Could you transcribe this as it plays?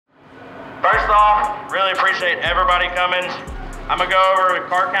First off, really appreciate everybody coming. I'm gonna go over the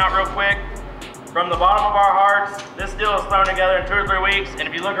car count real quick. From the bottom of our hearts, this deal is thrown together in 2 or 3 weeks, and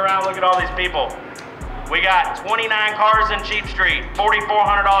if you look around, look at all these people. We got 29 cars in Cheap Street,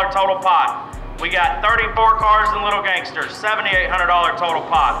 $4,400 total pot. We got 34 cars in Little Gangsters, $7,800 total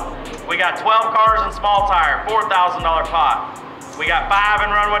pot. We got 12 cars in Small Tire, $4,000 pot. We got 5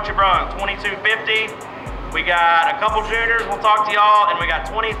 in Run What You Brung, $2,250. We got a couple juniors, we'll talk to y'all, and we got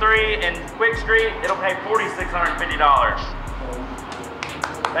 23 in Quick Street. It'll pay $4,650.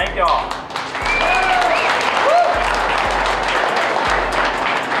 Thank y'all.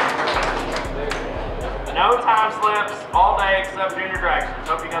 No time slips all day except junior dragsters.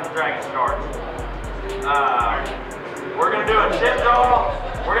 Hope you got the dragon cards. We're gonna do a chip draw.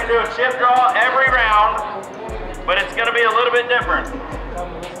 We're gonna do a chip draw every round, but it's gonna be a little bit different.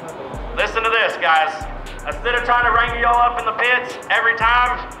 Listen to this, guys. Instead of trying to wrangle y'all up in the pits every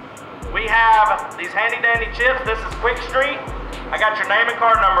time, we have these handy dandy chips. This is Quick Street. I got your name and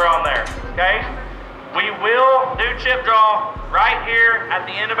card number on there, okay? We will do chip draw right here at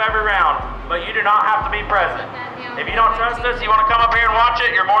the end of every round, but you do not have to be present. If you don't trust us, you want to come up here and watch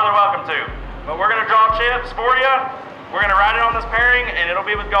it, you're more than welcome to. But we're gonna draw chips for you. We're gonna write it on this pairing, and it'll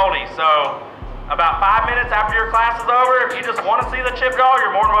be with Goldie. So about 5 minutes after your class is over, if you just want to see the chip draw,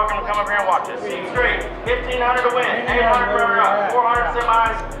 you're more than welcome to come up here and watch it. Cheap Street, 1,500 to win, 800 runner-up, 400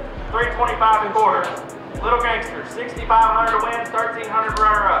 semis, 325 and quarters. Little Gangsters, 6,500 to win, 1,300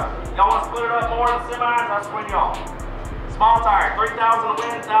 runner-up. Y'all want to split it up more than semis? That's between y'all. Small Tire, 3,000 to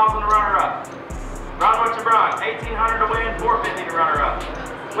win, 1,000 to runner-up. Run What You Brung, 1,800 to win, 450 to runner-up.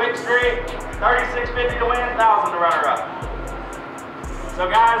 Quick Street, 3,650 to win, 1,000 to runner-up. So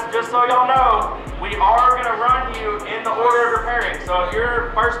guys, just so y'all know, we are gonna run you in the order of your pairing. So if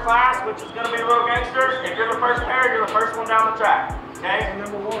you're first class, which is gonna be Little Gangsters, if you're the first pair, you're the first one down the track, okay?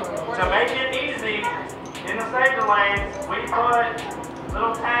 To make it easy, in the safety lanes, we put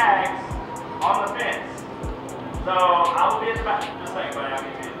little tags on the fence. So I will be at the back, just a second, buddy, I'll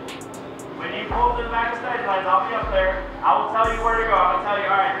get you. When you pull to the back of the stage lanes, I'll be up there. I will tell you where to go. I'm gonna tell you,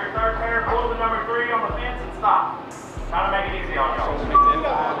 all right, your third pair, pull to number 3 on the fence and stop. Trying to make it easy on y'all.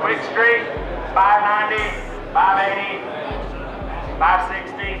 Quick Street, 590, 580,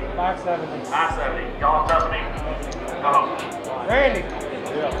 560, 570. 570. Y'all trust me? Go home. Randy.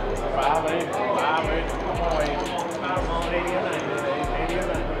 Yeah. 580, 580,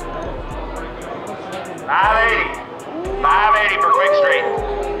 580 for Quick Street.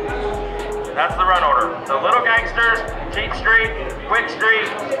 That's the run order. So Little Gangsters, Cheap Street, Quick Street,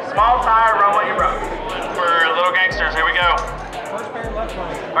 Small Tire, Run What You Brung. For Little Gangsters, here we go.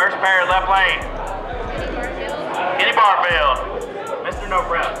 First pair left lane. Kenny Barfield. Mr. No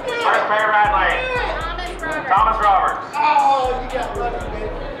Prep. First pair right lane. Thomas Roberts. Oh, you got lucky,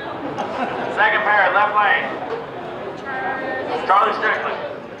 baby. Second pair left lane. Charlie Strickland.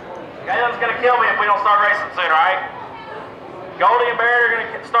 Galen's gonna kill me if we don't start racing soon, right? Goldie and Barrett are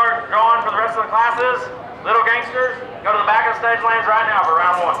gonna start drawing for the rest of the classes. Little Gangsters, go to the back of the stage lanes right now for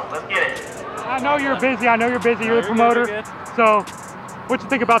round 1. Let's get it. I know you're busy. You're the promoter. So, what you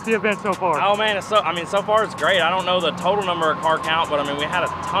think about the event so far? Oh man, so far it's great. I don't know the total number of car count, but I mean, we had a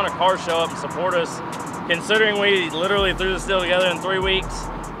ton of cars show up and support us. Considering we literally threw this deal together in 3 weeks,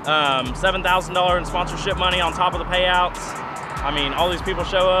 $7,000 in sponsorship money on top of the payouts. I mean, all these people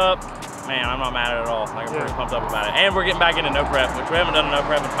show up. Man, I'm not mad at it at all. Like, I'm pretty pumped up about it. And we're getting back into no prep, which we haven't done a no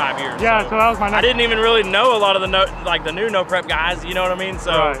prep in 5 years. Yeah, so that was my next. I didn't even really know a lot of the the new no prep guys. You know what I mean?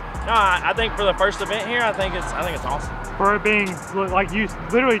 So right. No, I think for the first event here, I think it's awesome. For it being like you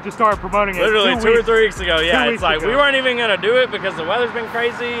literally just started promoting it. Literally 2 or 3 weeks ago. Yeah, it's like ago. We weren't even gonna do it because the weather's been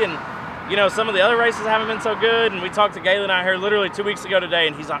crazy and. You know, some of the other races haven't been so good, and we talked to Galen out here literally 2 weeks ago today,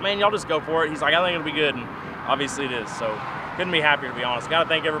 and he's like, man, y'all just go for it. He's like, I think it'll be good, and obviously it is. So couldn't be happier, to be honest. Got to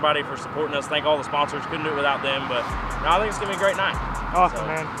thank everybody for supporting us. Thank all the sponsors. Couldn't do it without them, but no, I think it's going to be a great night. Awesome,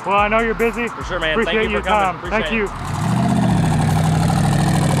 man. Well, I know you're busy. For sure, man. Appreciate Thank you for coming. Appreciate Thank you.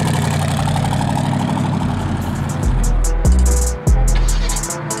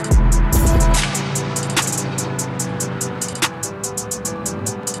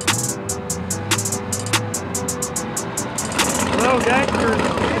 Little Gangsters.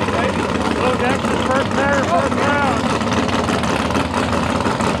 Little Gangsters, first pair, first round.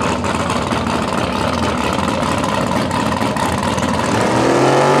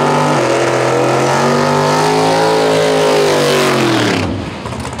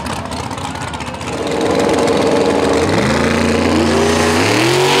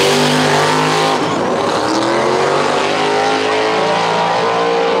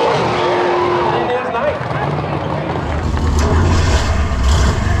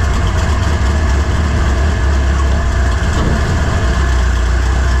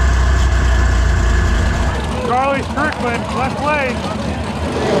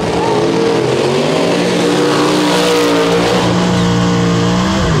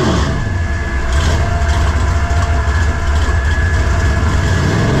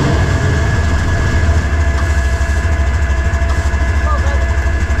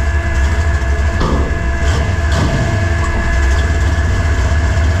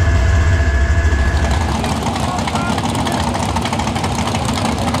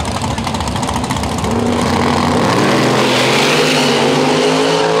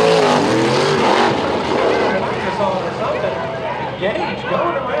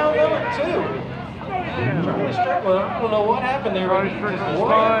 number 2. Charlie Strickland, I don't know what happened there. Charlie Strickland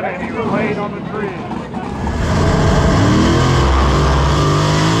spun and he was laid on the tree.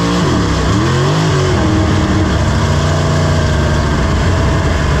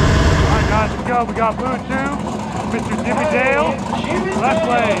 Alright guys, let's go. We got Blue 2, Mr. Jimmy Dale, left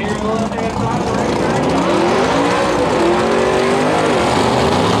lane.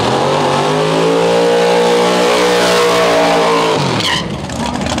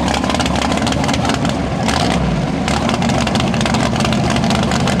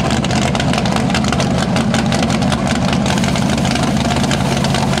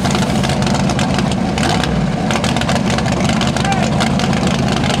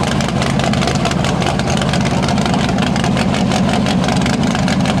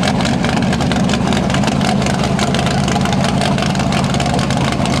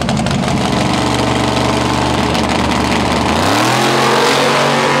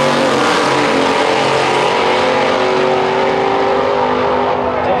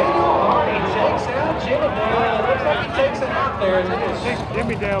 Here on the left-hand side of the racetrack.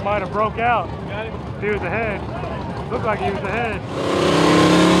 Jimmy Dale might have broke out. He was ahead. Looked like he was ahead.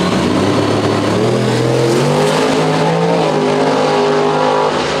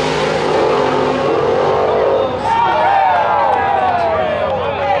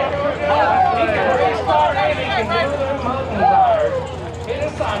 He can restart and he can do them mountain tires. Hit a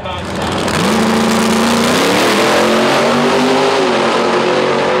side by side.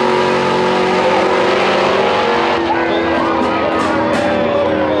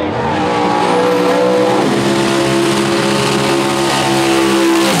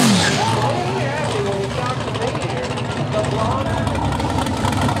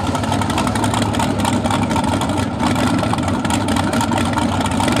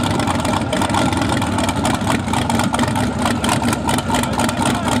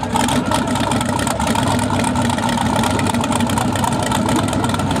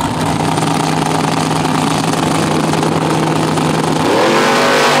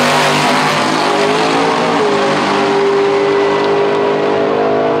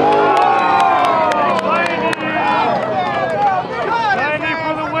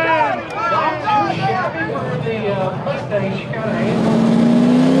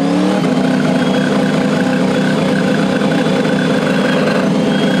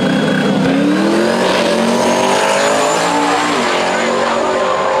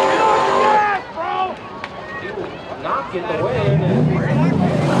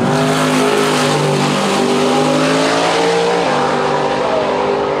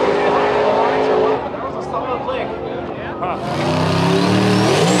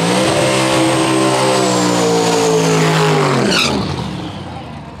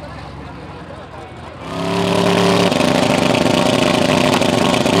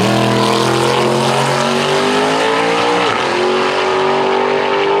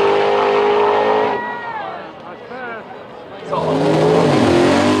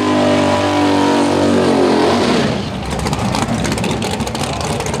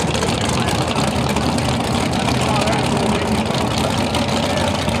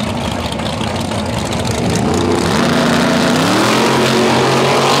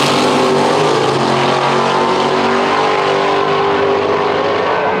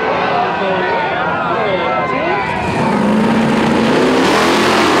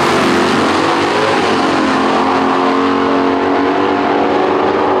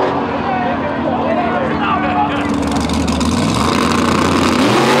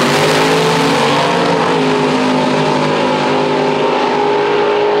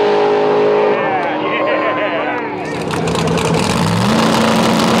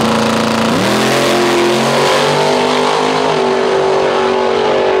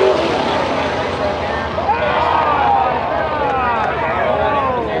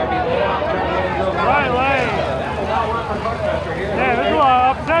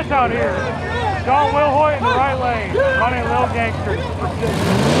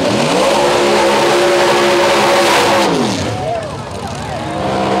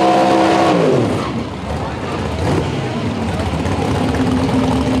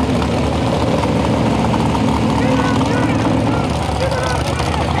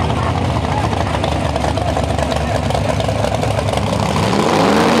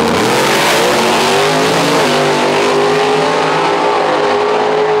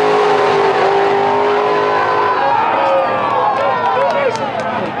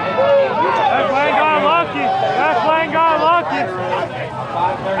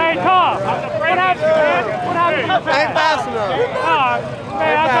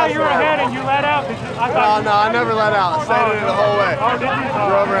 thought. No, I never let out. I stayed in it the whole way. Oh, did you?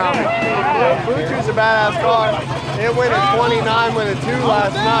 Drove around me. Bucci's a badass car. It went at 29 with a 2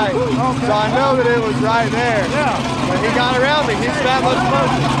 last night. Okay. So I know that it was right there. Yeah. When he got around me, he's that much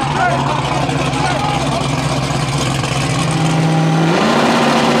motion.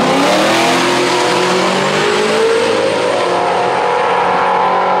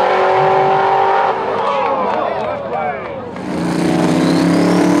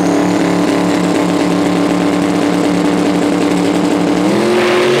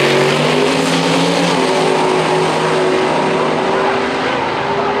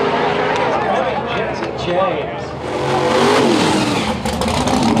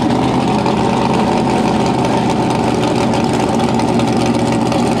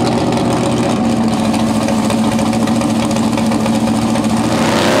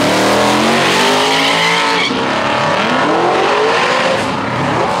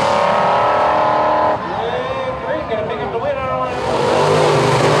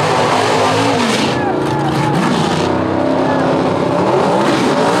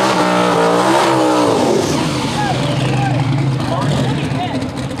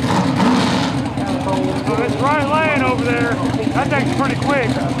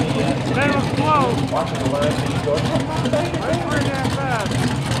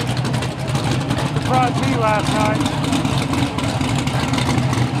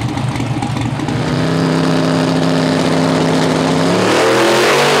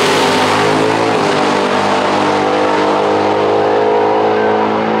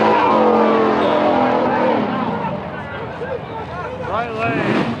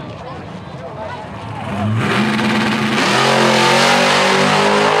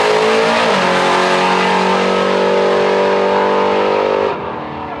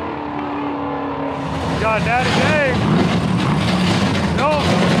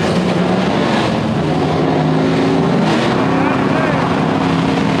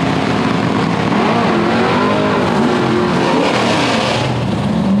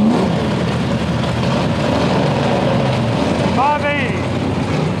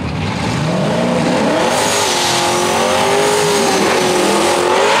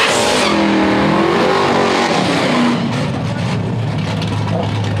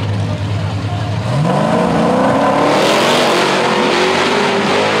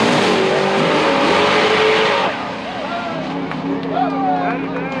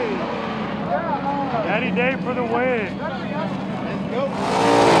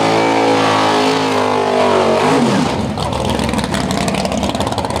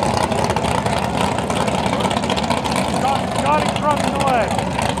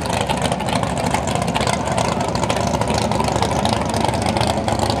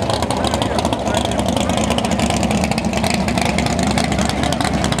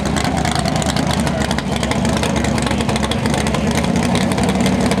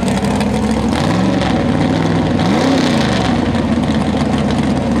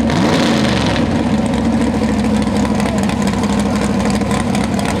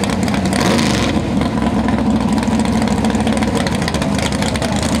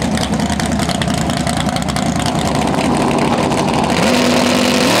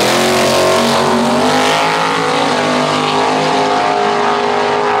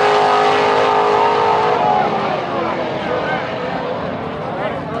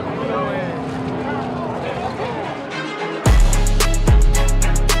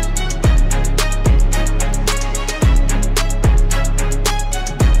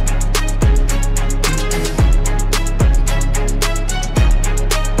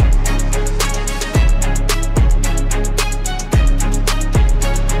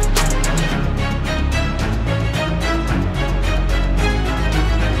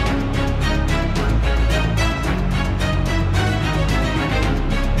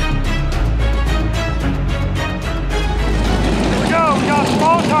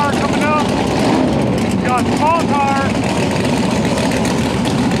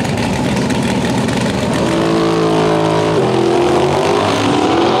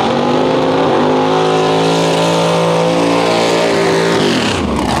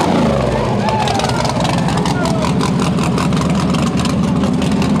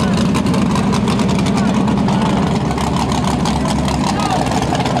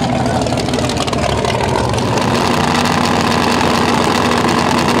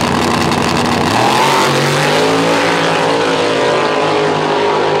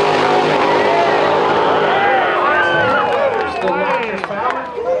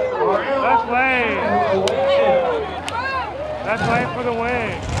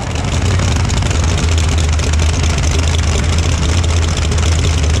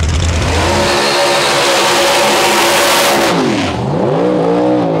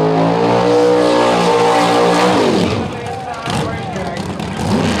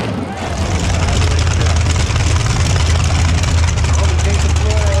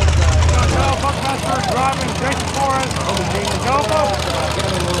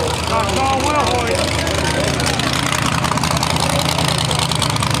 wheel hoist.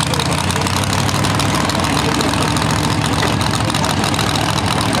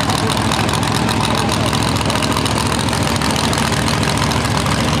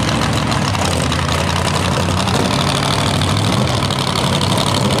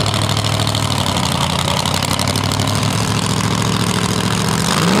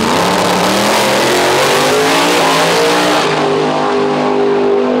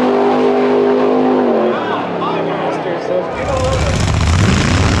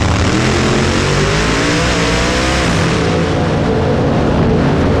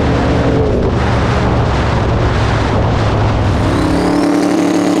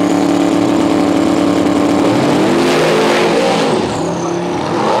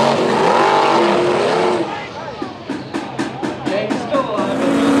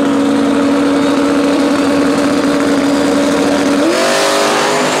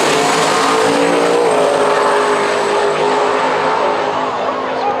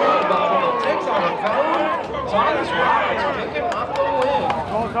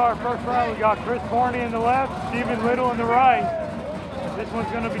 Chris Barney in the left, Stephen Little in the right. This one's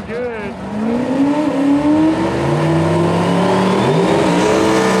going to be good.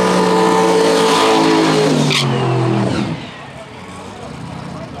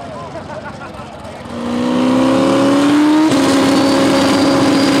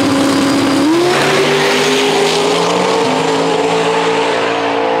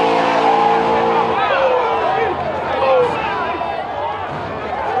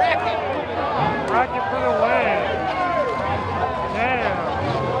 Racket for the win. Damn.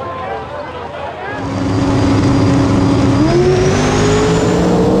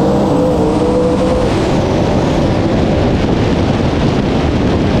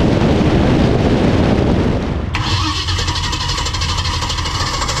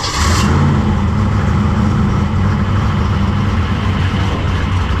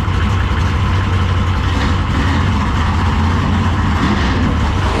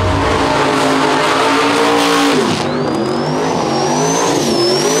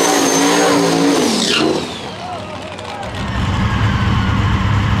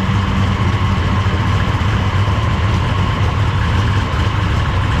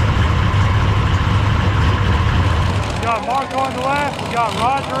 Marco on the left, we got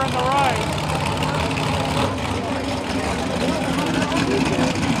Roger on the right.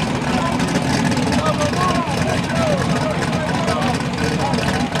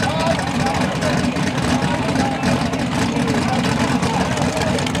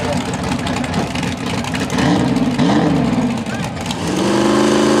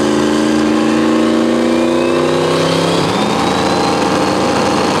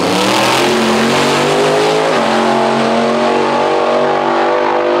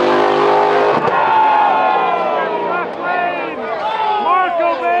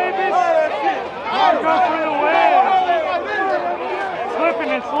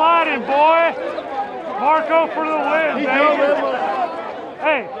 Sliding, boy. Marco for the win, baby.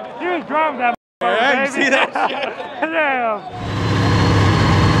 Hey, he was driving that baby. See that shit? Damn.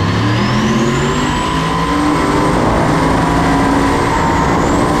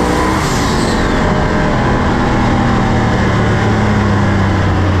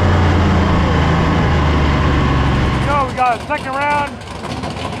 So we got a second round.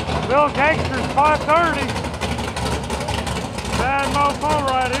 Bill Gangster's 530. Bad mofo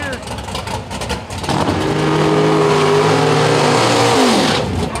right here.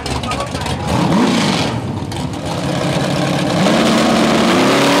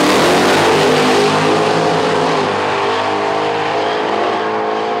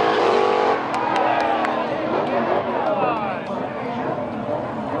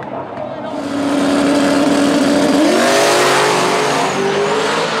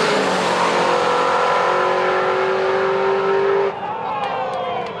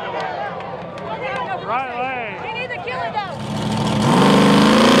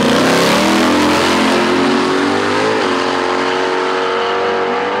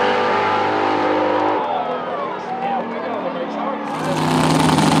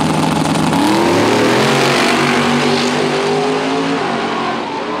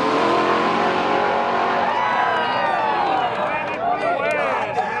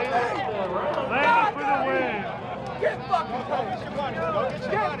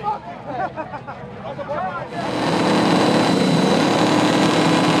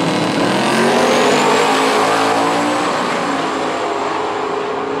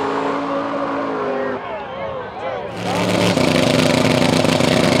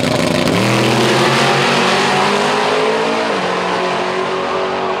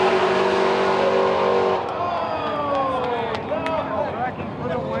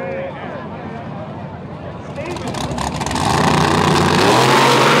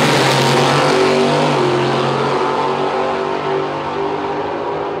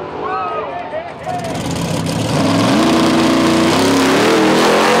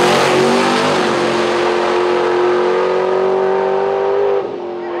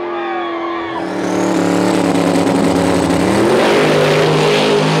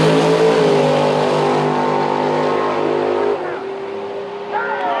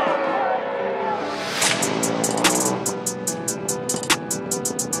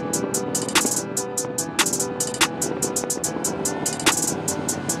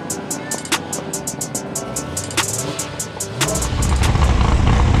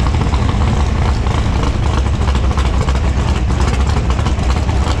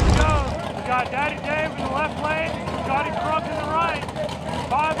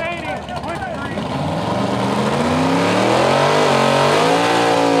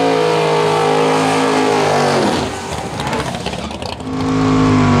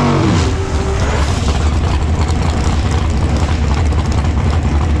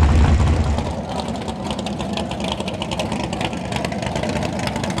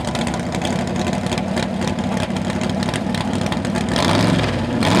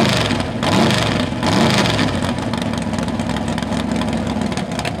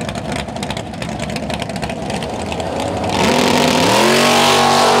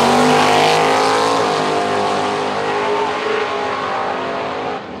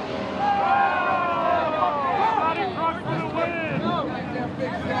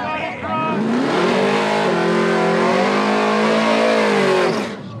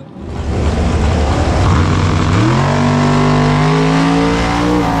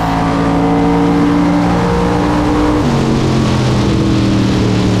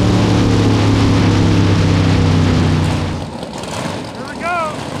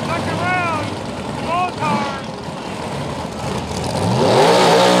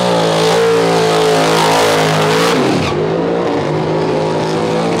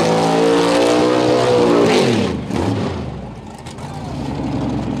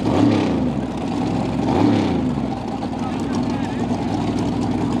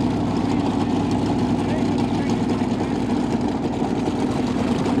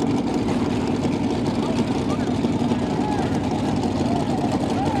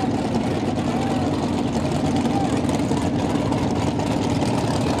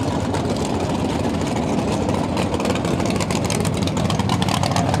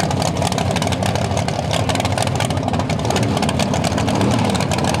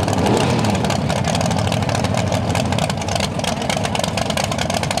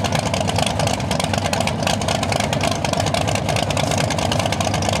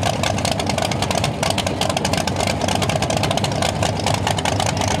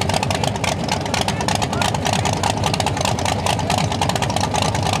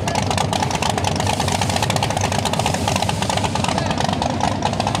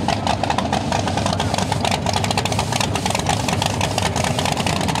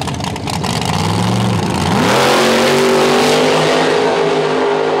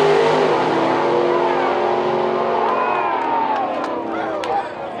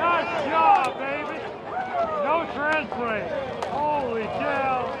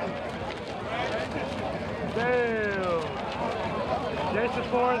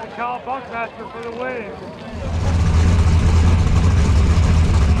 for the Kyle Buckmaster for the win.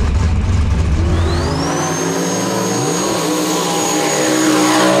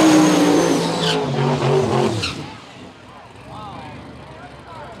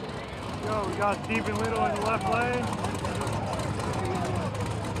 We got Stephen Little in the left lane.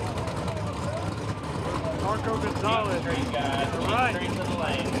 Marco Gonzalez. Guys, Right. Xtreme's in the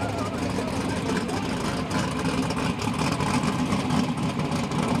lane.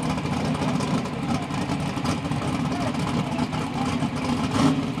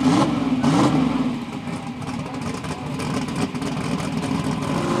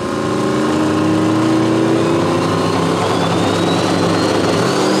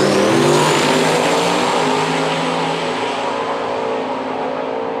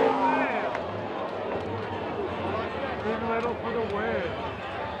 For the win.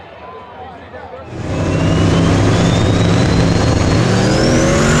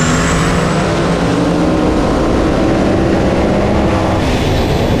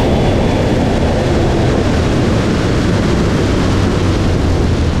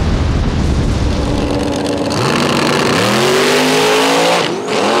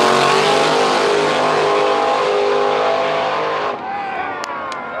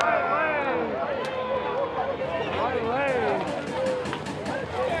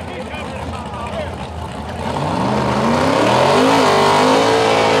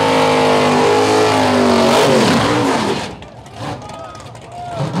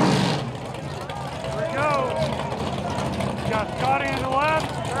 Got Scotty on the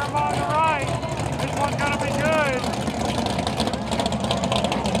left, Jeremiah on the right. This one's gonna be good.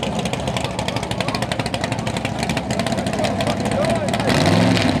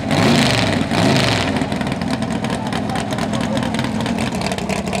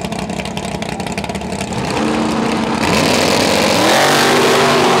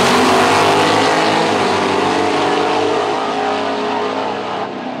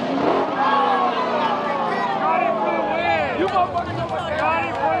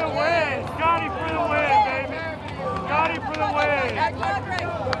 Scotty for the win! Scotty for the win, baby! Scotty for the win!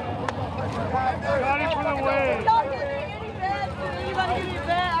 Scotty for the win! Don't give me any bets. Anybody give me a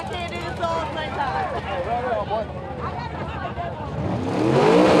bet? I can't do this all at the same time.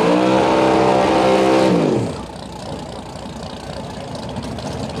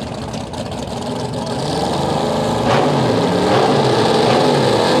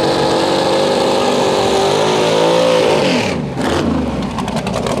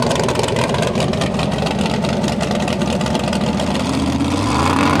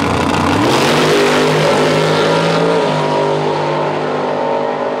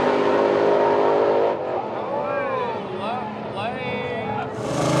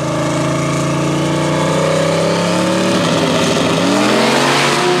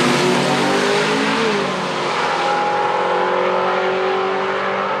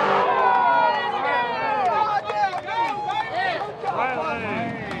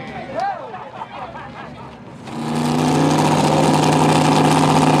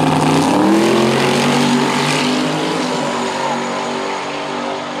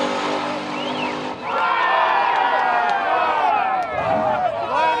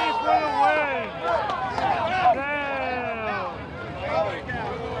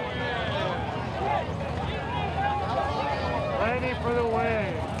 For the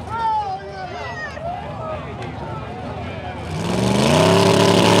win.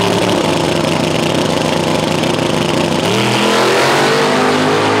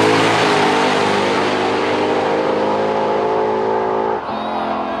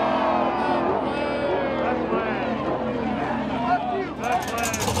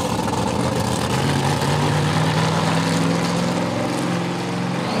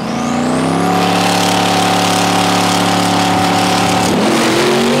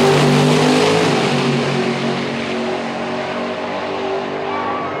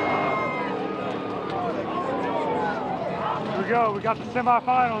 We got the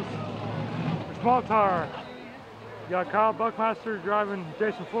semifinals for small tire. We got Kyle Buckmaster driving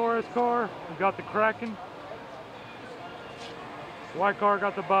Jason Flores' car. We got the KRAKEN. White car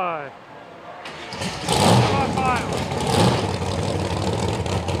got the bye. Semifinals.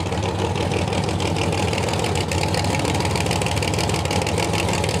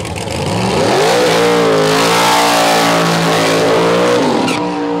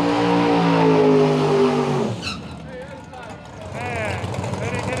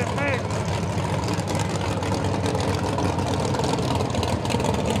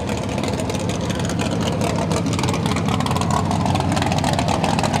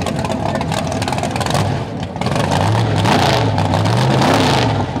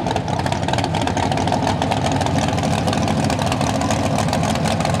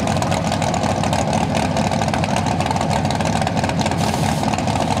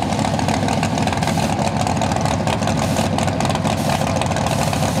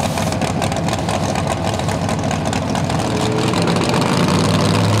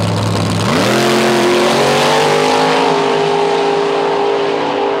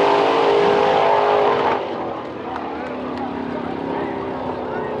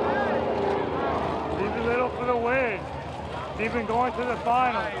 to the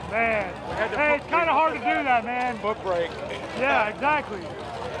final, man. Hey, it's kind of hard to do that, man. Foot brake. Yeah, exactly.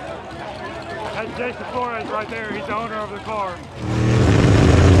 That's Jason Flores right there. He's the owner of the car.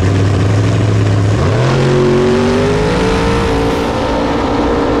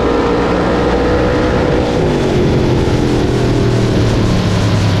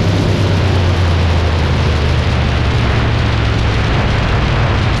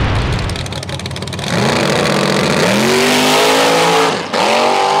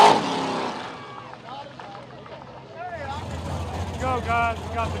 Go guys,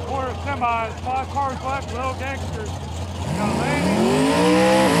 we got the quarter semis, 5 cars left, little gangsters. We got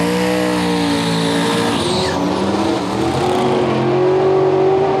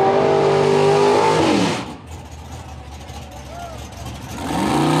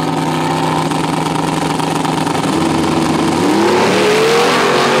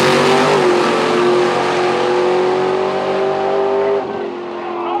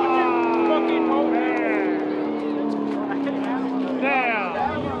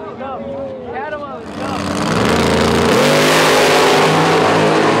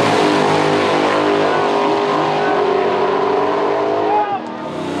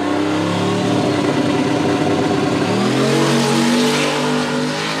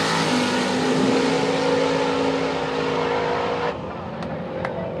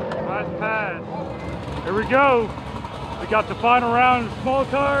Here we go. We got the final round of small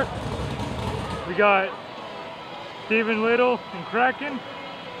tire. We got Steven Little and KRAKEN,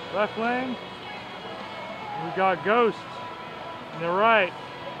 left lane. And we got Ghost in the right.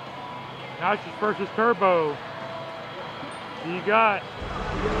 Nitrous versus Turbo. Who you got?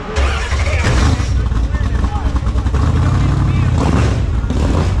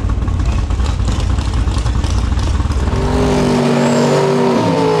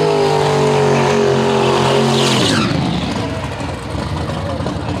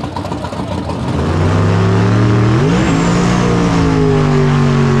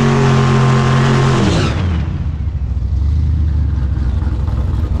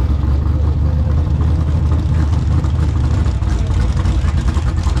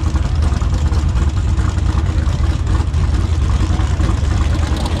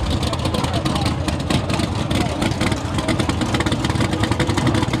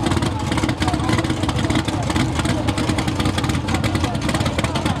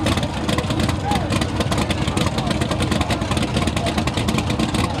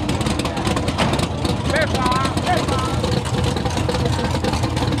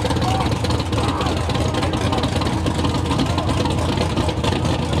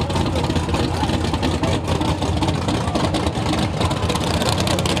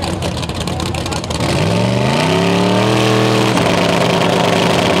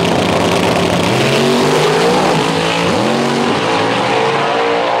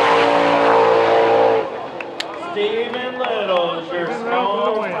 Steven Little is your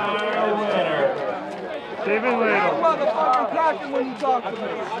small tire winner. Steven Little. Motherfucking KRAKEN when you talk to me.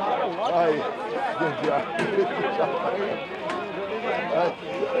 Hey, good job. Good job.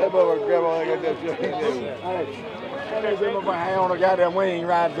 That motherfucker grab all that goddamn shit he do. That motherfucker hang on a goddamn wing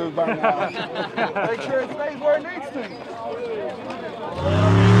riding through the burn house. Make sure it stays where it needs to.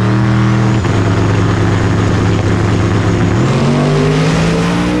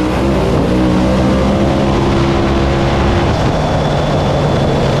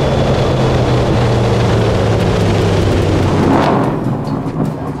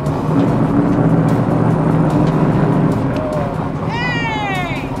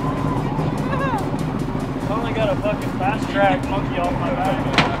 Track monkey off my back.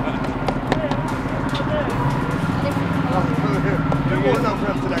 You won't no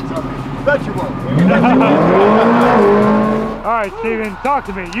prep today, Tommy. Bet you won't. All right, Steven, talk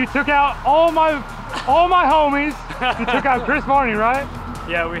to me. You took out all my homies. You took out Chris Marney, right?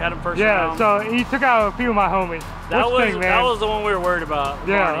 Yeah, we had him first Yeah, round. so you took out a few of my homies. That What's the thing, man? that was the one we were worried about.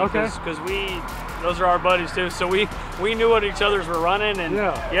 Yeah, Marnie, okay. Because those are our buddies too. So we knew what each other's were running, and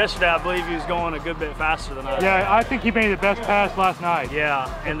yesterday I believe he was going a good bit faster than us. Yeah, I think he made the best pass last night. Yeah,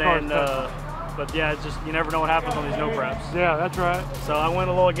 and then but yeah, it's just you never know what happens on these no preps. Yeah, that's right. So I went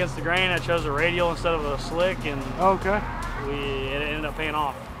a little against the grain. I chose a radial instead of a slick, and it ended up paying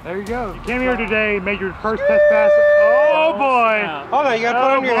off. There you go. You came here today, made your first test pass. Oh boy! Hold on, you gotta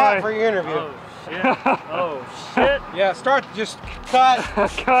put on your hat for your interview. Oh shit! Oh shit! Yeah, just cut.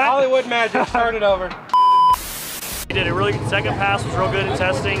 Hollywood magic, start it over. We did a really good second pass, was real good in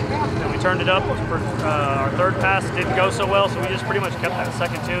testing. Then we turned it up for our third pass. It didn't go so well, so we just pretty much kept that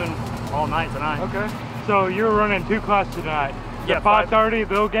second tune all night tonight. Okay. So you're running 2 classes tonight. Yeah, 530,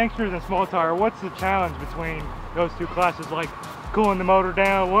 Little Gangsters, and Small Tire. What's the challenge between those 2 classes? Like, cooling the motor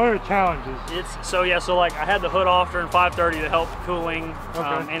down? What are the challenges? So like I had the hood off during 5:30 to help cooling,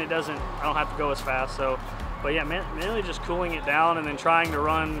 Okay. and I don't have to go as fast. So, but yeah, mainly just cooling it down and then trying to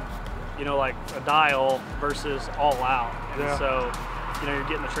run, you know, like a dial versus all out. And so, you know, you're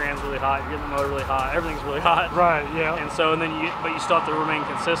getting the trans really hot, you're getting the motor really hot, everything's really hot. Right. Yeah. And so, and then but you still have to remain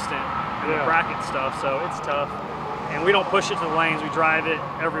consistent in the bracket stuff. So it's tough. And we don't push it to the lanes; we drive it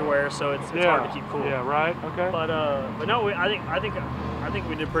everywhere, so it's hard to keep cool. Yeah, right. Okay. But no, I think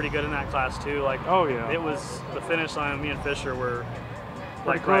we did pretty good in that class too. Like, oh yeah, it was the finish line. Me and Fisher were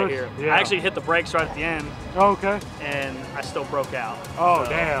like close. right here. Yeah. I actually hit the brakes right at the end. Oh, okay. And I still broke out. Oh so,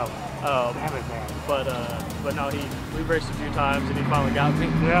 damn. Damn it, man. But no, we raced a few times and he finally got me.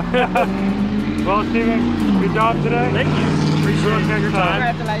 Yeah. Well, Steven, good job today. Thank you. Appreciate your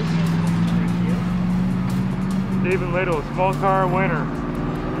time. Congratulations. Steven Little, small car winner.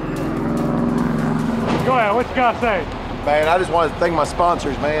 Go ahead, what you got to say? Man, I just want to thank my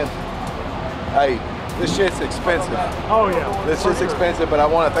sponsors, man. Hey, this shit's expensive. Oh yeah. This shit's expensive, but I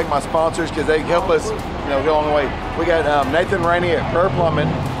want to thank my sponsors because they help us, you know, go along the way. We got Nathan Rainey at Pure Plumbing.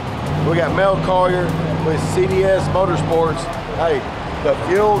 We got Mel Collier with CDS Motorsports. Hey, the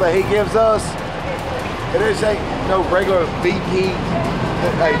fuel that he gives us, it just ain't no regular BP.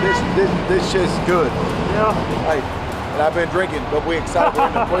 Hey, this shit's good. Yeah. Hey, and I've been drinking, but we're excited.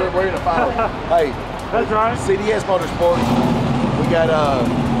 We're in the final. Hey, that's right. CDS Motorsports. We got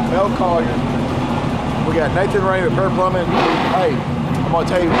Mel Collier. We got Nathan Rainey with Pure Plumbing. Hey, I'm gonna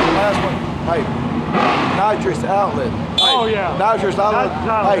tell you the last one. Hey, Nitrous Outlet. Hey, oh yeah. Nitrous Outlet.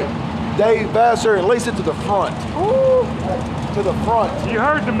 Hey, Dave Vassar, at least it to the front. Woo. To the front. You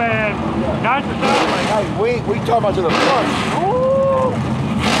heard the man. Nitrous Outlet. Hey, we talking about to the front. Woo.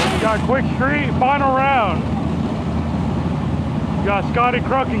 Got Quick Street, final round. Got Scotty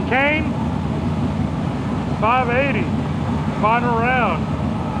Crook and Kane. 580, final round.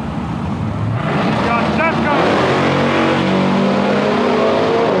 Got Sefco.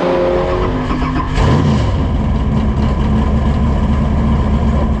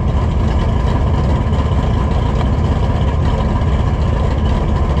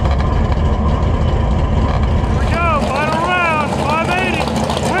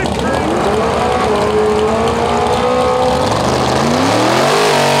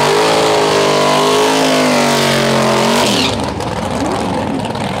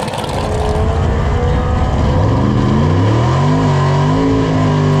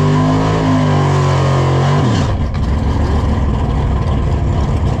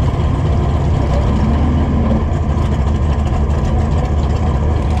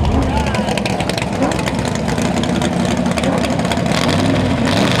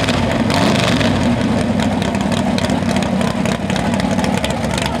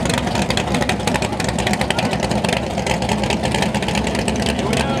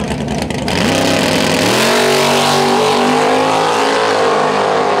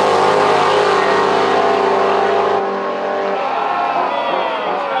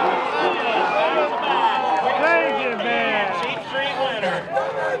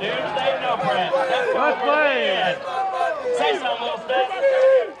 Doomsday No Prep. Let's play. Say something, little stuff.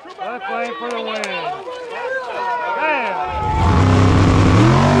 Let's play for the win. Damn.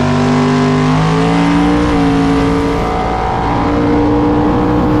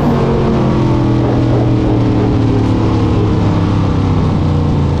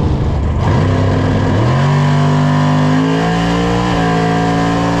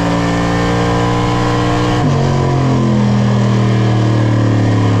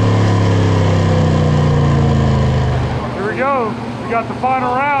 We got the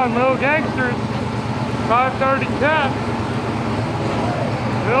final round, Little Gangsters, 530 cap.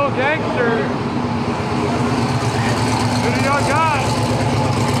 Little Gangsters. Who do y'all got?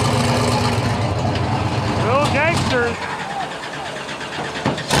 Little Gangsters.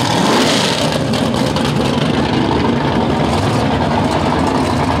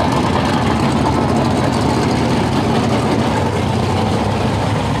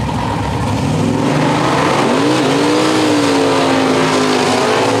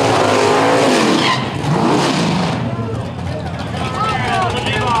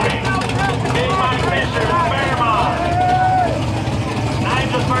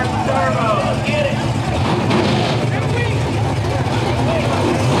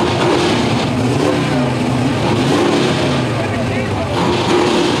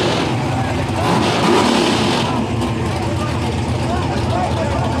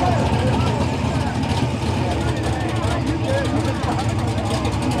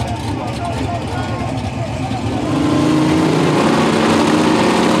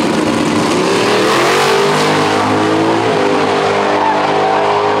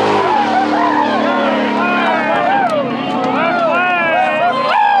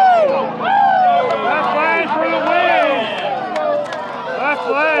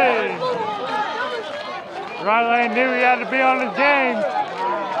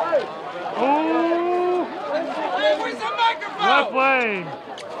 Lane.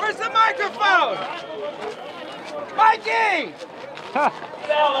 Where's the microphone? Mikey!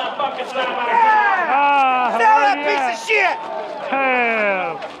 Sell that fucking side by Yeah! Sell that piece of shit!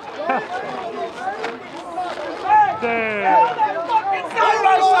 Damn. Sell that fucking side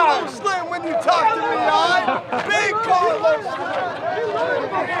by side! Slim when you talk to me, alright? Big Carlos Slim!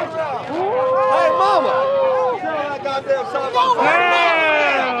 Hey, mama! Sell that goddamn side by side!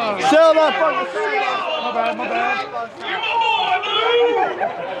 Damn. Sell that fucking side! My bad, my bad.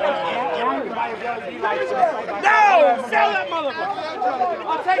 No! Sell that motherfucker!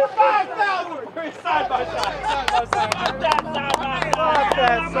 I'll take 5,000 for his side by side. Fuck that side by side. Fuck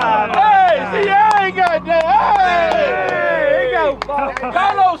that side. Hey, see, I ain't got that. Hey, here you go.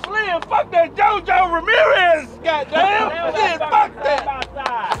 Carlos Slim, fuck that JoJo Ramirez. Goddamn. Yeah, fuck that.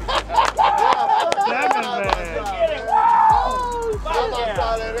 Seven, man. Side by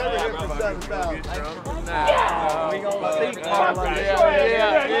side ain't ever hit for 7,000. We gonna see Carlos.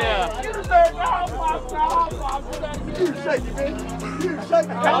 Yeah. You shake it, bitch. You shake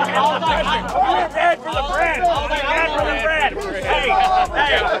it. All that for the bread. All that for the bread.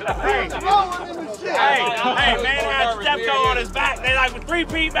 Hey, man had Stepco on his back. They like with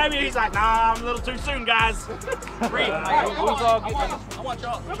 3-peat, baby. He's like, nah, I'm a little too soon, guys. Who's all getting? I want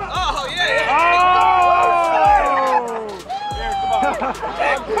y'all. Oh, yeah. Oh!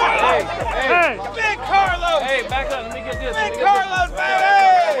 Hey, Big Carlos! Hey, back up. Let me get this. Big Carlos,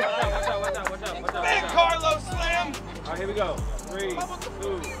 baby! Big Carlos Slim! All right, here we go. 3, 2,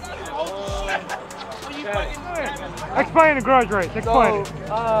 1. Explain the grudge race. Explain it.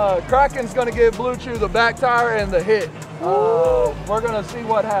 KRAKEN's gonna give Blue Chew the back tire and the hit. We're gonna see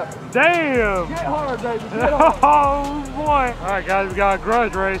what happens. Damn! Get hard, baby. Get hard. Oh boy! All right, guys, we got a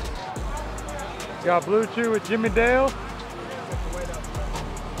grudge race. We got Blue Chew with Jimmy Dale.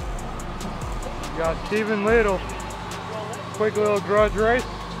 We got Stephen Little. Quick little grudge race.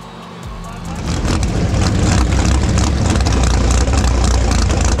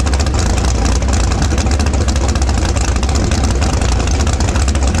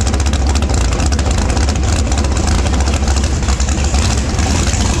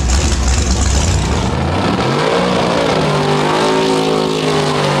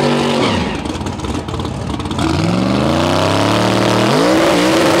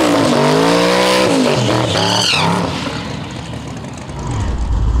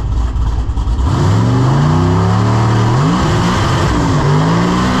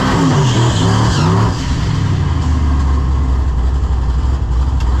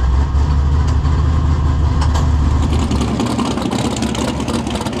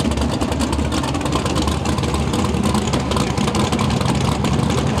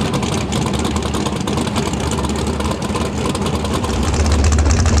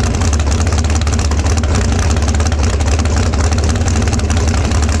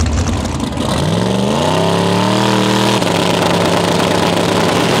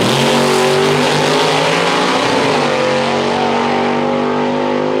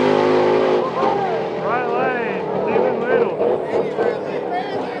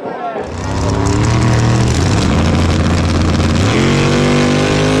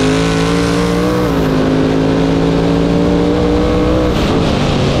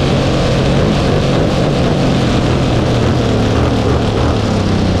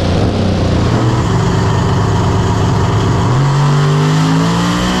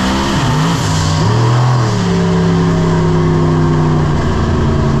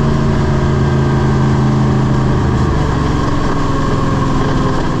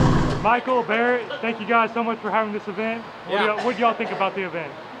 Michael, Barrett, thank you guys so much for having this event. What do y'all think about the event?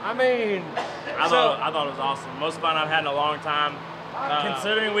 I mean, I thought it was awesome. Most fun I've had in a long time.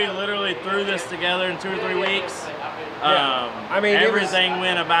 Considering we literally threw this together in 2 or 3 weeks, I mean, everything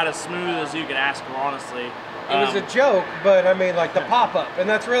went about as smooth as you could ask for, honestly. It was a joke, but I mean, like the pop-up, and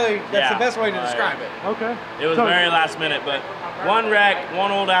that's the best way to describe it. Okay. It was very last minute, but 1 wreck, 1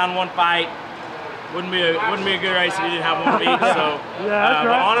 hold down, 1 fight. Wouldn't be a good race if you didn't have 1 beat. So, yeah,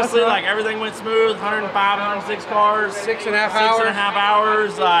 but honestly, like everything went smooth. 105, 106 cars, 6.5 hours. 6.5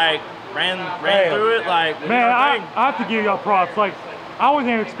 hours. Like ran through it. Like man, I have to give y'all props. Like I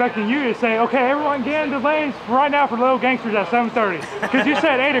wasn't even expecting you to say, okay, everyone get into lanes right now for Little Gangsters at 7:30. Because you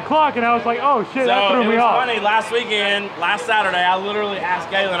said 8 o'clock, and I was like, oh shit, that threw me off. It was funny. Last Saturday, I literally asked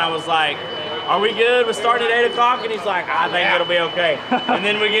Galen. I was like, are we good with starting at 8 o'clock? And he's like, I think it'll be okay. And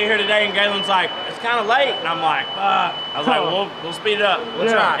then we get here today, and Galen's like, it's kind of late. And I'm like, I was like, we'll speed it up. We'll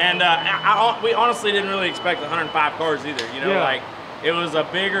try. And we honestly didn't really expect 105 cars either. You know, like it was a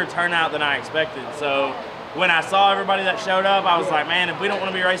bigger turnout than I expected. So when I saw everybody that showed up, I was like, man, if we don't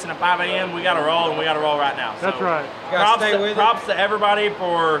want to be racing at 5 a.m., we got to roll, and we got to roll right now. So That's right. Props to everybody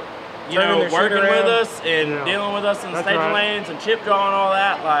for working with us and dealing with us in the staging lanes and chip draw and all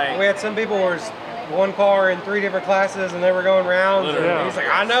that. Like, we had some people who were one car in 3 different classes, and they were going rounds. And he's like,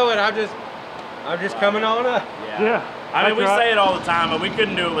 I know it. I'm just coming on up. Yeah. I mean, we say it all the time, but we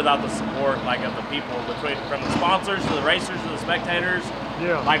couldn't do it without the support, like, of the people, from the sponsors to the racers to the spectators.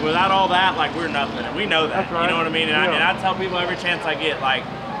 Yeah. Like, without all that, like, we're nothing, and we know that. That's right. You know what I mean? And I tell people every chance I get, like,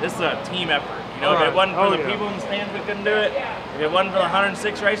 this is a team effort. You know, if it wasn't for the people in the stands, we couldn't do it. If it wasn't for the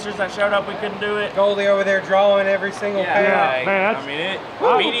 106 racers that showed up, we couldn't do it. Goldie over there drawing every single pair. Yeah, man, I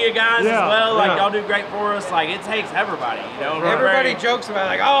mean, media guys as well, like, y'all do great for us. Like, it takes everybody, you know? Everybody jokes about,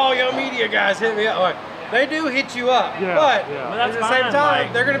 like, oh, your media guys hit me up. Like, they do hit you up, but at the same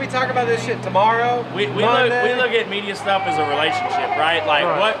time, they're going to be talking about this shit tomorrow. We look at media stuff as a relationship, right? Like,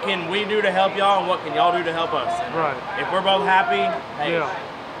 what can we do to help y'all, and what can y'all do to help us? And if we're both happy, hey,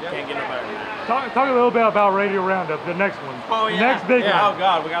 can't get no better than that. Talk a little bit about Radio Roundup, the next one. Oh, yeah. Next big one. Oh,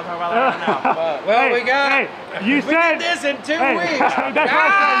 God, we got to talk about that right now. Well, we got... Hey, you we said... did this in 2 weeks.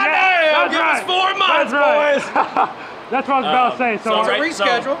 That's give us 4 months, boys. That's what I was about to say. So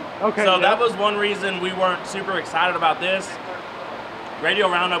reschedule. That was one reason we weren't super excited about this. Radio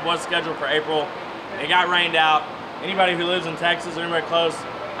Roundup was scheduled for April. It got rained out. Anybody who lives in Texas or anywhere close,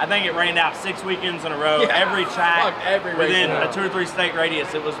 I think it rained out 6 weekends in a row. Every track within a 2 or 3 state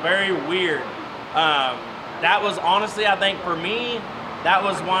radius. It was very weird. That was honestly, I think for me, that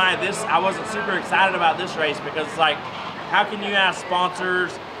was why I wasn't super excited about this race, because it's like, how can you ask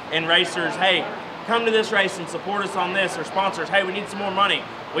sponsors and racers, hey, come to this race and support us on this, or sponsors, hey, we need some more money.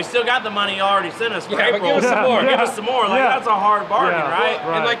 We still got the money you already sent us for April. But give us some more. Give us some more. Like, that's a hard bargain, right?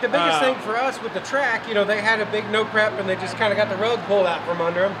 And like the biggest thing for us with the track, you know, they had a big no prep and they just kind of got the rug pulled out from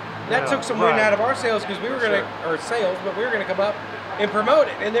under them. That took some wind out of our sails, because we were going to, but we were going to come up and promote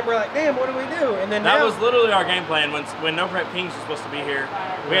it. And then we're like, damn, what do we do? And then that was literally our game plan. When No Prep Kings was supposed to be here,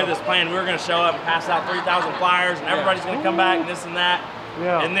 we had this plan. We were going to show up and pass out 3,000 flyers, and everybody's going to come back and this and that.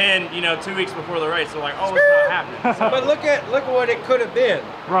 Yeah. And then, 2 weeks before the race, we're like, oh, it's not happening. So. But look at what it could have been.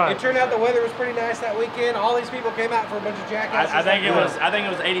 Right. It turned out the weather was pretty nice that weekend. All these people came out for a bunch of jackasses. I think it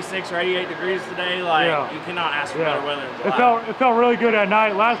was 86 or 88 degrees today. Like, you cannot ask for better weather in July. It felt really good at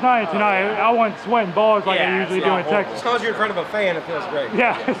night. Last night and tonight, I wasn't sweating balls like I usually do in Texas. As long as you're in front of a fan, it feels great.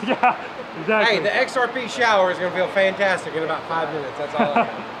 Yeah, exactly. Hey, the XRP shower is going to feel fantastic in about 5 minutes. That's all I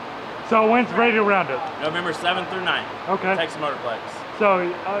got. So when's Radio Roundup? November 7th through 9th. Okay. Texas Motorplex.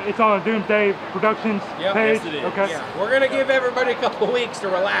 So it's on the Doomsday Productions page? Yes, it is. Okay. Yeah, we're going to give everybody a couple of weeks to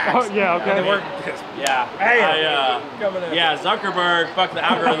relax. Oh, yeah, okay. Zuckerberg fucked the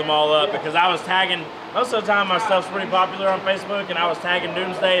algorithm all up, because I was tagging, most of the time my stuff's pretty popular on Facebook, and I was tagging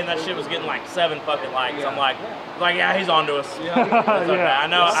Doomsday, and that shit was getting like 7 fucking likes. I'm like, yeah, he's on to us. Yeah. Okay. I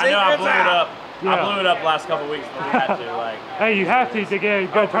know I blew it up. I blew it up the last couple of weeks, but we had to. Like, hey, you have to get a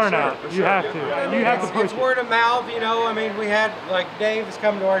good turnout. For sure. You have to. You have to push it's word of mouth, you know. I mean, we had, like, Dave has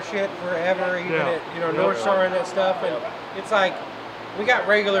come to our shit forever, even at, North Star and that stuff. And it's like, we got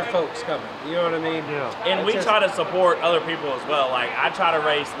regular folks coming. You know what I mean? Yeah. And we try to support other people as well. Like, I try to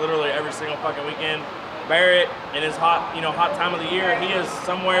race literally every single fucking weekend. Barrett, in his hot time of the year, he is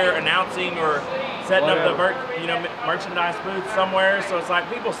somewhere announcing or setting up the merchandise booth somewhere. So it's like,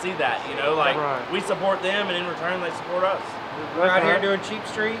 people see that, like we support them, and in return they support us. We're out here doing Cheap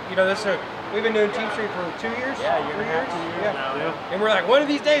Street. We've been doing Cheap Street for 2 years. Yeah, 3 years. 2 years now. Yeah. And we're like, one of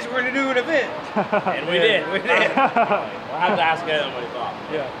these days we're going to do an event. And we did. We'll have to ask Alan what he thought.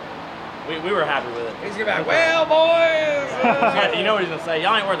 Yeah. We were happy with it. He's gonna be like, well, boys. You know what he's gonna say?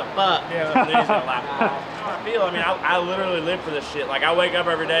 Y'all ain't worth a fuck. Yeah. And then he's gonna laugh. I literally live for this shit. Like, I wake up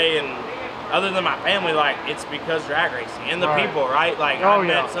every day, and other than my family, like, it's because drag racing and the people, right? Like, I've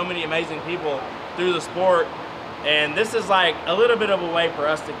met so many amazing people through the sport, and this is like a little bit of a way for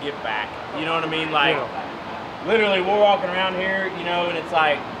us to give back. You know what I mean? Like, literally, we're walking around here, and it's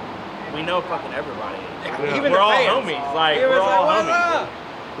like, we know fucking everybody. Yeah. Even we're all fans. homies. Like, we're all homies.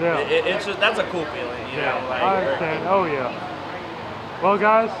 Yeah. It's just, that's a cool feeling, Like, I understand. Oh yeah. Well,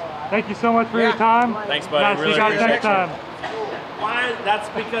 guys, thank you so much for your time. Thanks, buddy. Nice to see you guys next time. Why? That's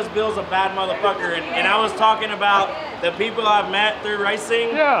because Bill's a bad motherfucker, and I was talking about the people I've met through racing.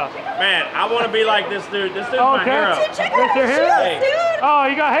 Yeah. Man, I want to be like this dude. This dude's my hero. Check out your shoes, dude. Oh,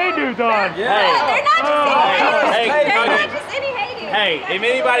 you got Hey Dudes on. Yeah. They're not just any Hey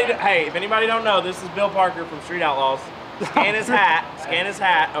Dudes. Hey, if anybody don't know, this is Bill Parker from Street Outlaws. Scan his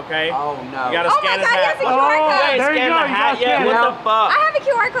hat, okay? Oh no. You gotta scan his hat. Yes, a QR code. You ain't scanned the hat yet? What the fuck? I have a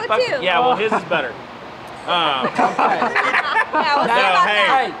QR code too. Yeah, well, his is better. Yeah, we'll see about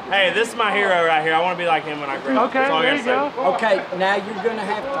that. Hey, this is my hero right here. I want to be like him when I grow up. Okay, That's all I there you gotta go. Okay, now you're gonna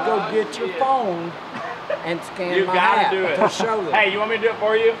have to go get your phone and scan You my gotta hat do it. to show them. Hey, you want me to do it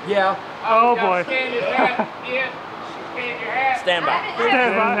for you? Yeah. Oh boy. Scan his hat. Yeah. Scan your hat. Stand by.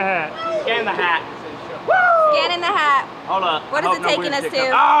 Stand by the hat. Scan the hat. Scanning the hat. Hold up. What is it taking us to? Oh,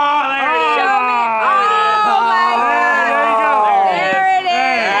 there it is. Show me. Oh my God. There it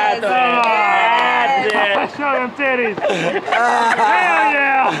is. That's it. Show them titties. Hell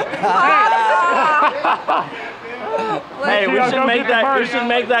yeah. Hey, we should make that. We should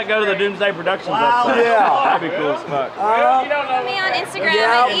make that go to the Doomsday Productions website. Yeah. That'd be cool as fuck. Follow me on Instagram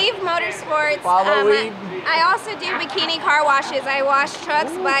at Eve Motorsports. Follow Eve. I also do bikini car washes. I wash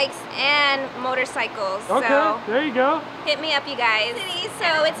trucks, bikes, and motorcycles. Okay, So there you go. hit me up, you guys.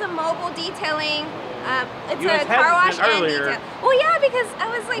 So it's a mobile detailing. It's You a was car wash hesitant and earlier. detail. Well, yeah, because I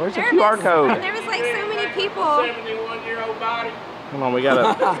was like Where's the nervous. QR code? And there was like so many people. 71-year-old body. Come on, we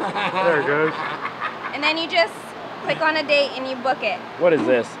gotta. There it goes. And then you just click on a date and you book it. What is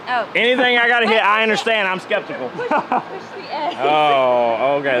this? Oh. Anything I gotta hit, I understand. I'm skeptical. Push the A.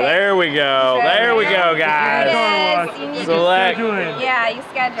 Oh, okay. There we go. There we go, guys. Yes, you need Select. Yeah, you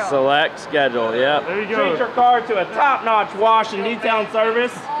schedule. Select schedule. Yep. There you go. Treat your car to a top-notch wash and detailing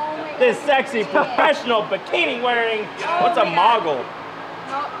service. This sexy professional bikini wearing. What's a mogul?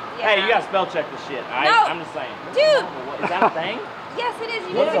 Hey, you gotta spell check this shit. All right? No. I'm just saying. Dude. Is that a thing? Yes, it is.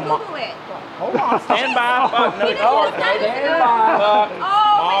 You need to Google it. Hold on. Stand by. Fuck. No. Fuck.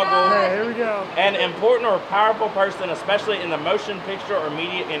 Mogul. Hey, here we go. An important or powerful person, especially in the motion picture or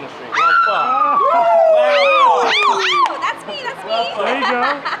media industry. Well, fuck. Woo! That's me. That's me. There you go.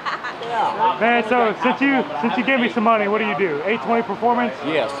 Man, so since you gave me some money, what do you do? 820 Performance?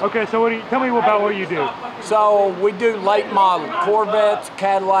 Yes. Okay, so tell me about what you do. So we do late model Corvettes,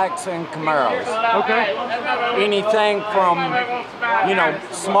 Cadillacs, and Camaros. Okay. Anything from, you know,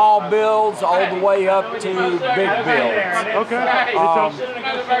 small builds all the way up to big builds. Okay.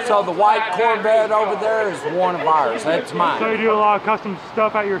 So the white Corvette over there is one of ours. That's mine. So you do a lot of custom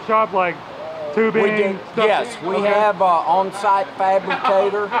stuff at your shop, like tubing? We do, stuff? yes, we have an on-site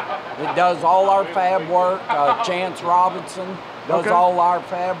fabricator that does all our fab work. Chance Robinson does all our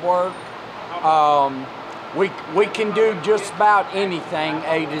fab work. We can do just about anything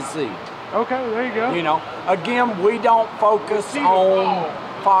A to Z. Okay, there you go. You know, again, we don't focus on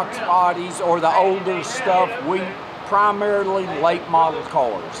Fox bodies or the older stuff. We primarily late model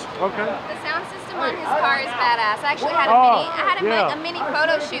cars. Okay. The sound system on his car is badass. I actually had a mini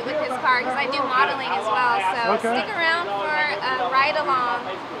photo shoot with his car because I do modeling as well. So stick around for a ride-along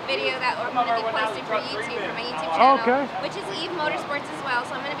video that I'm going to be posting for YouTube, for my YouTube channel, which is Eve Motorsports as well.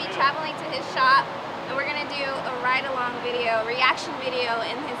 So I'm going to be traveling to his shop, and we're going to do a ride-along video, reaction video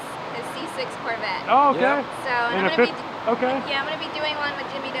in his C6 Corvette. Oh, okay. So I'm going to be I'm going to be doing one with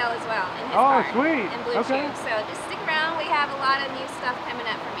Jimmy Dell as well in his car. Sweet. In Blue Chew. So just stick around. We have a lot of new stuff coming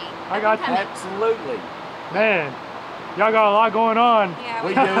up for me. I got you. Absolutely. Man, y'all got a lot going on. Yeah,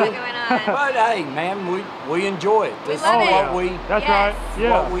 we got a lot going on. But hey, man, we enjoy it. This is love it. what we. That's right.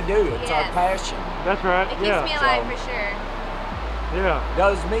 Yeah. What we do. It's our passion. That's right. It keeps me alive for sure. Yeah.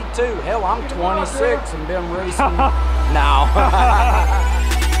 Does me too. Hell, I'm 26 and been racing now.